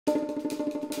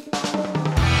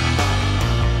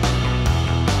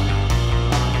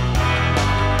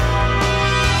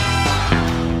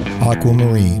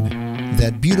Aquamarine,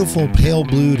 that beautiful pale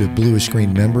blue to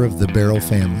bluish-green member of the Beryl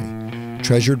family,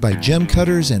 treasured by gem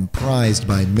cutters and prized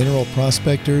by mineral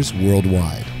prospectors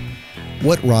worldwide.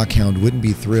 What rockhound wouldn't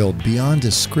be thrilled beyond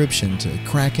description to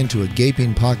crack into a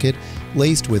gaping pocket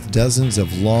laced with dozens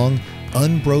of long,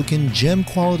 unbroken,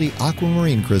 gem-quality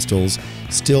aquamarine crystals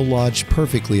still lodged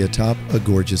perfectly atop a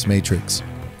gorgeous matrix?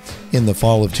 In the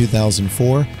fall of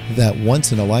 2004, that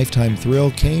once-in-a-lifetime thrill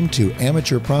came to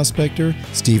amateur prospector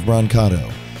Steve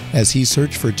Brancato as he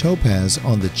searched for topaz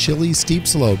on the chilly, steep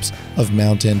slopes of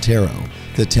Mount Antero,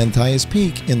 the 10th highest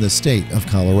peak in the state of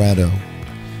Colorado.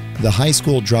 The high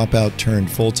school dropout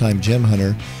turned full-time gem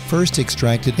hunter first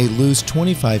extracted a loose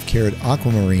 25-carat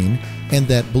aquamarine, and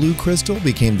that blue crystal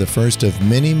became the first of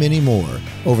many, many more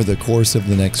over the course of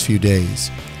the next few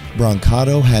days.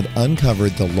 Brancato had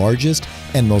uncovered the largest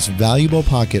and most valuable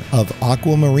pocket of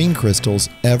aquamarine crystals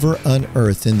ever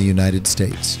unearthed in the United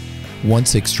States.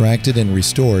 Once extracted and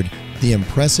restored, the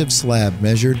impressive slab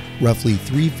measured roughly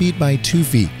 3 feet by 2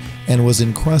 feet and was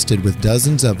encrusted with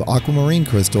dozens of aquamarine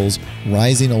crystals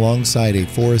rising alongside a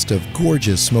forest of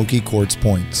gorgeous smoky quartz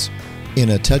points. In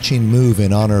a touching move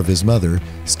in honor of his mother,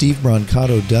 Steve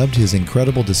Brancato dubbed his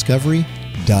incredible discovery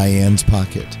Diane's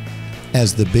Pocket.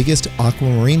 As the biggest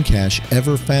aquamarine cache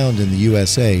ever found in the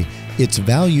USA, its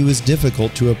value is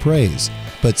difficult to appraise,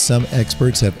 but some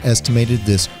experts have estimated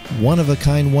this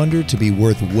one-of-a-kind wonder to be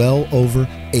worth well over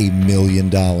 $1 million.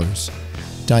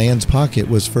 Diane's Pocket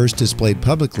was first displayed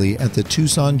publicly at the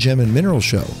Tucson Gem and Mineral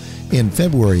Show in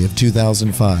February of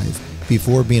 2005,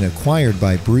 before being acquired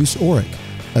by Bruce Orrick,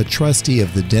 a trustee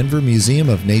of the Denver Museum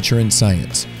of Nature and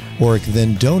Science. Orrick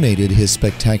then donated his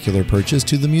spectacular purchase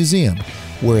to the museum,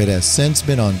 where it has since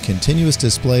been on continuous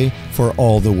display for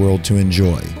all the world to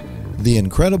enjoy. The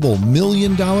incredible $1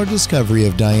 million discovery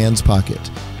of Diane's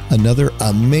Pocket, another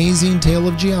amazing tale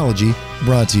of geology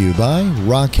brought to you by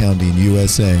Rockhounding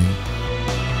USA.